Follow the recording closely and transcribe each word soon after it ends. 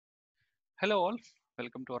Hello all,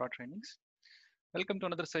 welcome to our trainings. Welcome to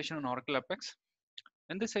another session on Oracle Apex.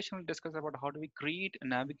 In this session, we'll discuss about how do we create a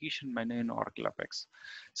navigation menu in Oracle Apex.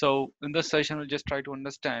 So in this session, we'll just try to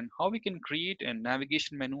understand how we can create a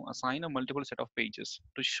navigation menu, assign a multiple set of pages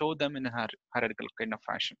to show them in a hierarchical kind of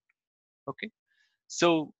fashion. Okay.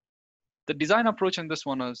 So the design approach in this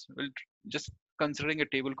one is we'll just considering a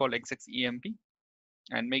table called XXEMP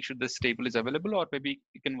and make sure this table is available, or maybe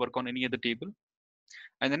you can work on any other table.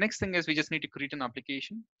 And the next thing is we just need to create an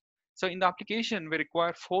application. So in the application, we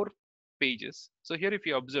require 4 pages. So here, if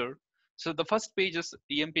you observe, so the first page is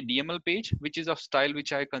EMP DML page, which is of style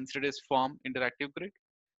which I consider as form interactive grid.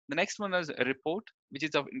 The next one is a report, which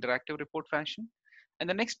is of interactive report fashion. And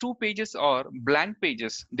the next 2 pages are blank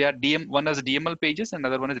pages. They are one is DML pages and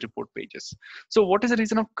other one is report pages. So what is the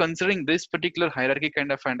reason of considering this particular hierarchy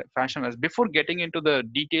kind of fashion? As before getting into the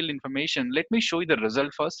detailed information, let me show you the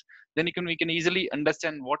result first. Then we can easily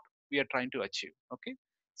understand what we are trying to achieve. Okay.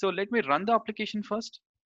 So let me run the application first.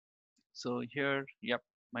 So here, yep,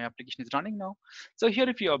 my application is running now. So here,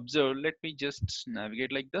 if you observe, let me just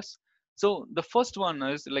navigate like this. So the first one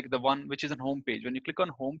is like the one which is on home page. When you click on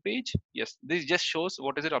home page, yes, this just shows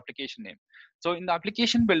what is your application name. So in the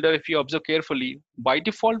application builder, if you observe carefully, by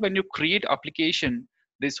default, when you create application,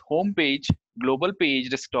 this home page, global page,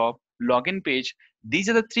 desktop, login page, these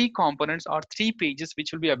are the 3 components or 3 pages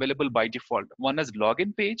which will be available by default. One is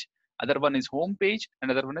login page, other one is home page,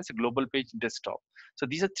 another one is global page desktop. So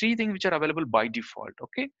these are 3 things which are available by default.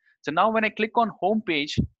 Okay. So now when I click on home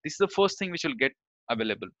page, this is the first thing which will get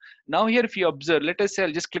available. Now here, if you observe, let us say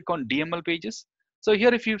I'll just click on DML pages. So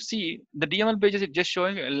here, if you see the DML pages, it's just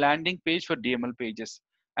showing a landing page for DML pages.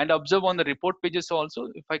 And observe on the report pages also,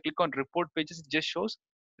 if I click on report pages, it just shows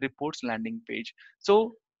reports landing page.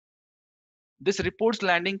 So this reports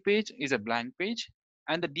landing page is a blank page,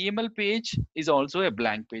 and the DML page is also a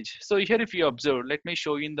blank page. So here, if you observe, let me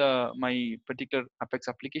show you in the my particular Apex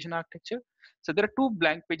application architecture. So there are 2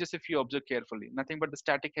 blank pages if you observe carefully, nothing but the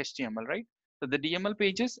static HTML, right? So the DML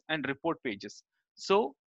pages and report pages.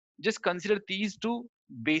 So just consider these 2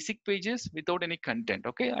 basic pages without any content.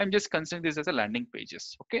 Okay, I'm just considering this as a landing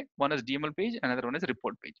pages. Okay, one is DML page, another one is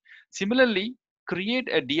report page. Similarly, create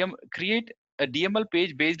a DML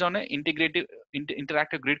page based on an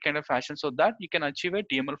interactive grid kind of fashion, so that you can achieve a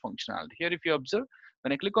DML functionality. Here, if you observe,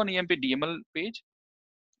 when I click on EMP DML page,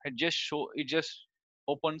 it just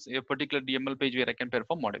opens a particular DML page where I can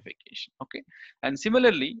perform modification. Okay, and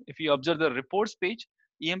similarly, if you observe the reports page,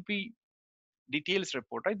 EMP details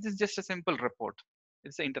report, right? This is just a simple report.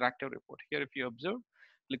 It's an interactive report. Here, if you observe,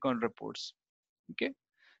 click on reports. Okay.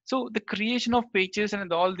 So the creation of pages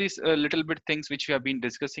and all these little bit things which we have been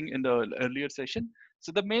discussing in the earlier session.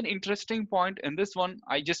 So the main interesting point in this one,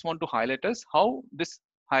 I just want to highlight is how this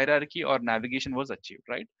hierarchy or navigation was achieved,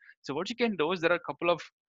 right? So what you can do is there are a couple of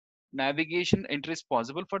navigation entries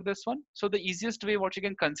possible for this one. So the easiest way what you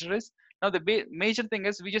can consider is, now the major thing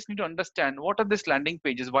is we just need to understand what are these landing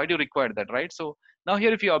pages, why do you require that, right? So now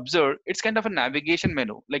here, if you observe, it's kind of a navigation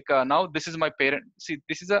menu. Like now this is my parent, see,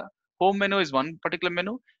 this is a home menu is one particular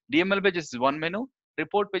menu, DML page is one menu,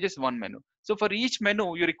 report page is one menu. So for each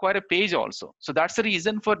menu you require a page also. So that's the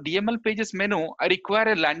reason for DML pages menu I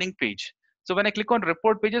require a landing page. So when I click on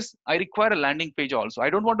report pages, I require a landing page also. I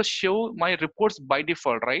don't want to show my reports by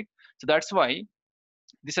default, right? So that's why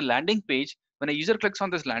this is a landing page. When a user clicks on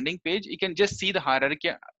this landing page, you can just see the hierarchy.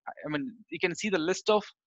 I mean, you can see the list of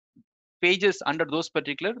pages under those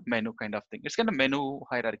particular menu kind of thing. It's kind of menu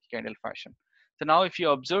hierarchy kind of fashion. So now if you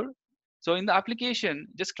observe, so in the application,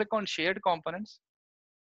 just click on shared components.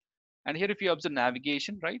 And here, if you observe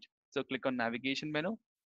navigation, right? So click on navigation menu.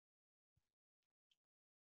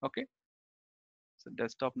 Okay. So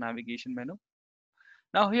desktop navigation menu.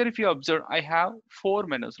 Now here, if you observe, I have 4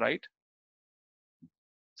 menus, right?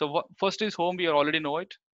 So first is home, we already know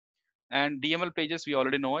it. And DML pages, we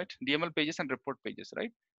already know it. DML pages and report pages,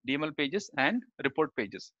 right? DML pages and report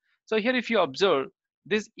pages. So here, if you observe,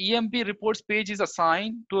 this EMP reports page is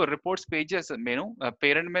assigned to a reports page as a menu, a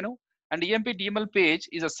parent menu, and EMP DML page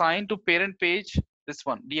is assigned to parent page, this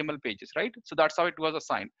one, DML pages, right? So that's how it was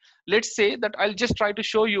assigned. Let's say that I'll just try to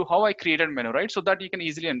show you how I created menu, right? So that you can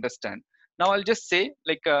easily understand. Now I'll just say,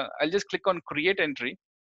 like, I'll just click on create entry.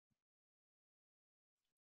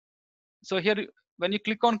 So here, when you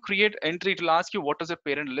click on create entry, it will ask you what is a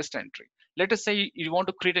parent list entry. Let us say you want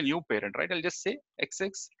to create a new parent, right? I'll just say XX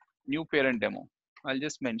new parent demo. I'll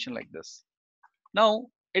just mention like this. Now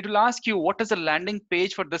it will ask you what is the landing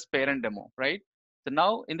page for this parent demo, right? So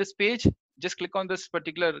now in this page, just click on this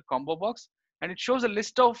particular combo box and it shows a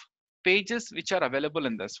list of pages which are available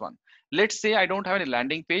in this one. Let's say I don't have any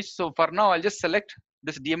landing page. So for now, I'll just select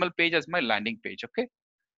this DML page as my landing page. Okay.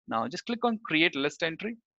 Now just click on create list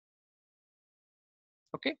entry.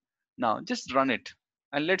 Okay. Now just run it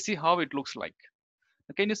and let's see how it looks like.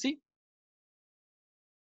 Can you see?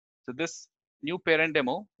 So this new parent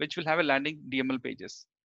demo, which will have a landing DML pages.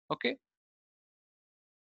 Okay.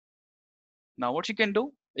 Now what you can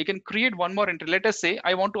do, you can create one more entry. Let us say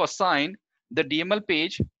I want to assign the DML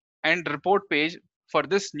page and report page for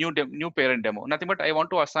this new parent demo. Nothing but I want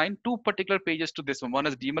to assign two particular pages to this one. One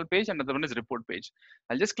is DML page and another one is report page.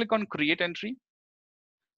 I'll just click on create entry.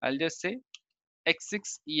 I'll just say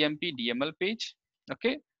X6 EMP DML page.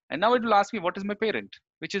 Okay. And now it will ask me what is my parent,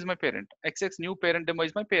 which is my parent. X6 new parent demo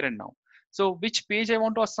is my parent now. So which page I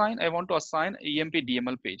want to assign? I want to assign EMP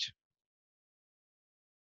DML page.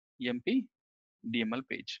 EMP DML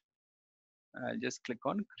page. I'll just click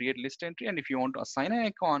on create list entry. And if you want to assign an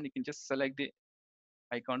icon, you can just select the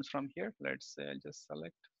icons from here. Let's say I'll just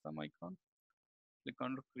select some icon, click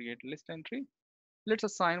on create list entry. Let's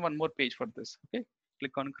assign one more page for this. Okay.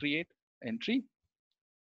 Click on create entry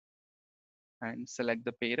and select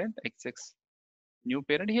the parent X6 new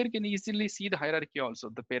parent. Here you can easily see the hierarchy also,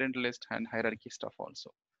 the parent list and hierarchy stuff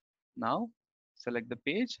also. Now select the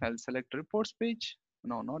page. I'll select reports page.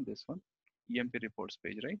 No, not this one. EMP reports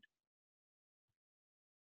page, right?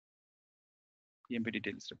 EMP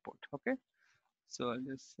details report. Okay. So I'll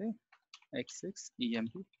just say X6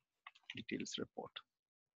 EMP details report.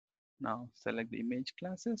 Now select the image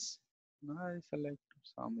classes. Now I select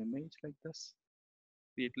some image like this.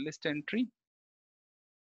 Create list entry.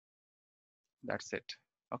 That's it.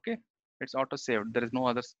 Okay. It's auto saved. There is no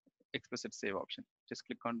other explicit save option. Just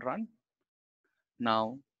click on run.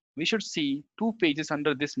 Now we should see two pages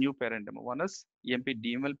under this new parent demo. One is EMP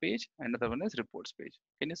DML page and another one is reports page.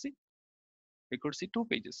 Can you see? We could see two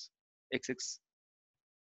pages, X6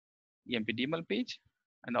 EMP DML page,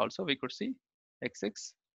 and also we could see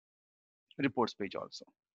X6 reports page also.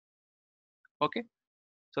 Okay.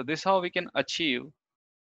 So this is how we can achieve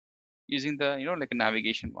using the, like a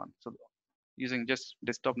navigation one. So using just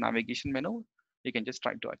desktop navigation menu, you can just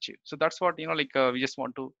try to achieve. So that's what, we just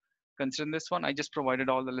want to consider in this one. I just provided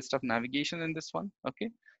all the list of navigation in this one. Okay.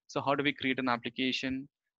 So how do we create an application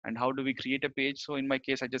and how do we create a page? So in my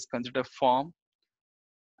case, I just consider form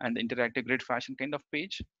and the interactive grid fashion kind of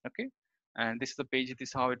page. Okay. And this is the page, this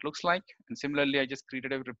is how it looks like. And similarly, I just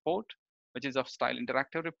created a report, which is of style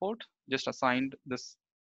interactive report, just assigned this.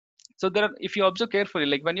 So there are, if you observe carefully,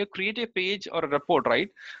 like when you create a page or a report, right?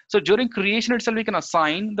 So during creation itself, we can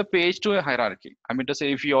assign the page to a hierarchy. I mean to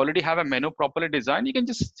say, if you already have a menu properly designed, you can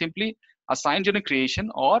just simply assign during creation,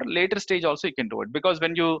 or later stage also you can do it. Because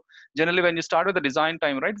when you generally when you start with the design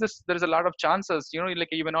time, right, there's a lot of chances, like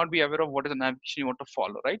you may not be aware of what is the navigation you want to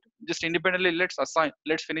follow, right? Just independently,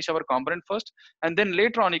 let's finish our component first, and then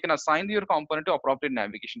later on you can assign your component to appropriate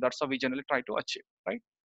navigation. That's how we generally try to achieve, right?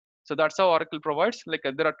 So that's how Oracle provides. Like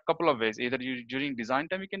there are a couple of ways. Either you during design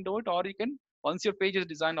time you can do it, or you can, once your page is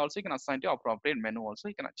designed, also you can assign to appropriate menu. Also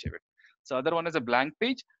you can achieve it. So other one is a blank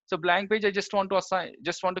page. So blank page, I just want to assign,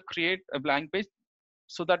 just want to create a blank page,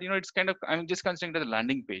 so that it's kind of, I'm just considering it as a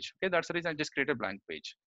landing page. Okay, that's the reason I just create a blank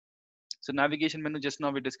page. So navigation menu, just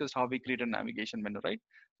now we discussed how we create a navigation menu, right?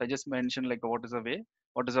 So I just mentioned like what is the way,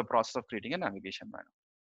 what is the process of creating a navigation menu.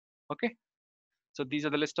 Okay. So these are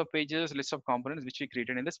the list of pages, list of components which we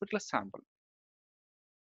created in this particular sample.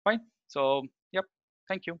 Fine. So, yep.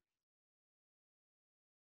 Thank you.